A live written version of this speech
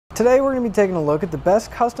Today we're going to be taking a look at the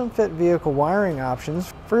best custom fit vehicle wiring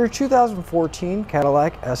options for your 2014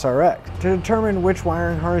 Cadillac SRX. To determine which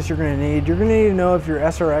wiring harness you're going to need to know if your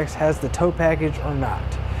SRX has the tow package or not.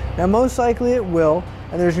 Now most likely it will,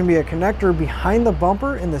 and there's going to be a connector behind the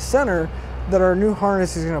bumper in the center that our new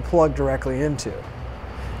harness is going to plug directly into.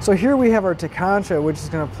 So here we have our Takansha, which is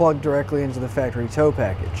going to plug directly into the factory tow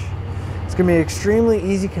package. It's going to be an extremely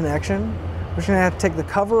easy connection. We're just going to have to take the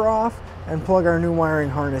cover off and plug our new wiring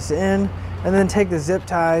harness in, and then take the zip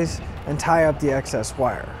ties and tie up the excess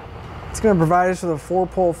wire. It's going to provide us with a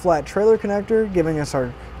 4-pole flat trailer connector, giving us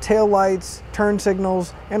our tail lights, turn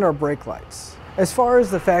signals, and our brake lights. As far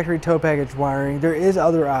as the factory tow package wiring, there is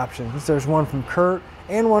other options. There's one from Curt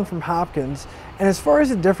and one from Hopkins, and as far as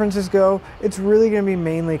the differences go, it's really going to be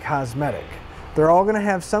mainly cosmetic. They're all going to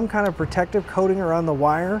have some kind of protective coating around the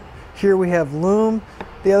wire. Here we have loom,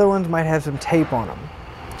 the other ones might have some tape on them.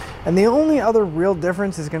 And the only other real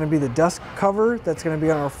difference is going to be the dust cover that's going to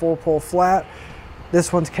be on our 4-pole flat.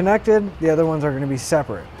 This one's connected, the other ones are going to be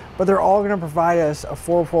separate. But they're all going to provide us a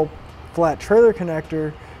 4-pole flat trailer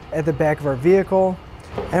connector at the back of our vehicle.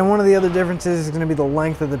 And one of the other differences is going to be the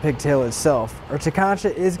length of the pigtail itself. Our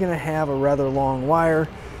Tekonsha is going to have a rather long wire,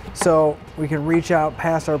 so we can reach out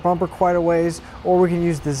past our bumper quite a ways, or we can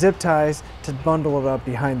use the zip ties to bundle it up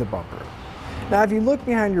behind the bumper. Now if you look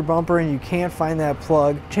behind your bumper and you can't find that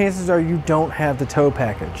plug, chances are you don't have the tow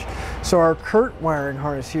package. So our Curt wiring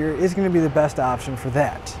harness here is going to be the best option for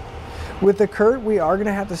that. With the Curt, we are going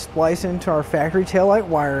to have to splice into our factory taillight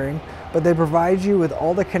wiring, but they provide you with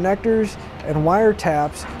all the connectors and wire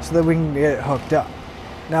taps so that we can get it hooked up.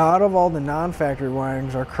 Now out of all the non-factory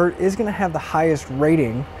wirings, our Curt is going to have the highest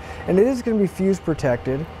rating, and it is going to be fuse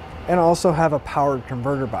protected and also have a powered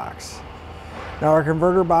converter box. Now our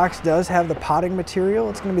converter box does have the potting material.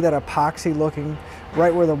 It's going to be that epoxy looking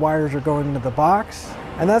right where the wires are going into the box.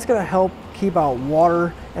 And that's going to help keep out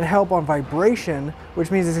water and help on vibration, which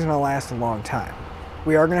means it's going to last a long time.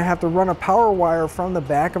 We are going to have to run a power wire from the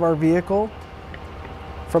back of our vehicle,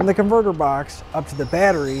 from the converter box up to the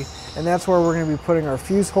battery, and that's where we're going to be putting our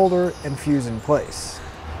fuse holder and fuse in place.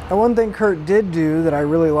 And one thing Curt did do that I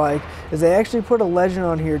really like is they actually put a legend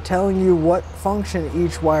on here telling you what function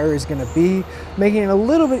each wire is going to be, making it a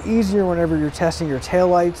little bit easier whenever you're testing your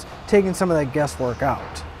taillights, taking some of that guesswork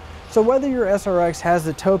out. So whether your SRX has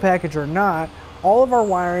the tow package or not, all of our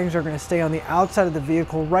wirings are going to stay on the outside of the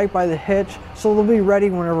vehicle right by the hitch, so they'll be ready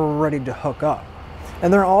whenever we're ready to hook up.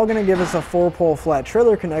 And they're all going to give us a 4-pole flat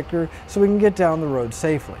trailer connector so we can get down the road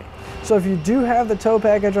safely. So if you do have the tow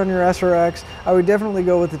package on your SRX, I would definitely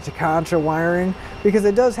go with the Takansha wiring, because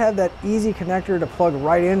it does have that easy connector to plug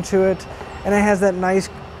right into it, and it has that nice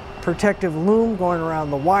protective loom going around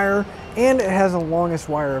the wire, and it has the longest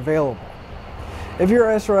wire available. If your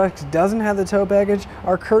SRX doesn't have the tow package,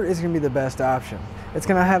 our Curt is going to be the best option. It's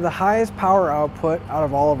going to have the highest power output out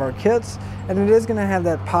of all of our kits, and it is going to have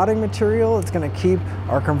that potting material. It's going to keep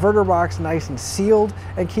our converter box nice and sealed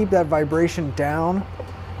and keep that vibration down,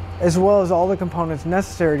 as well as all the components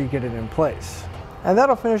necessary to get it in place. And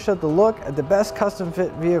that'll finish up the look at the best custom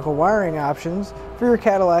fit vehicle wiring options for your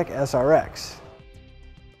Cadillac SRX.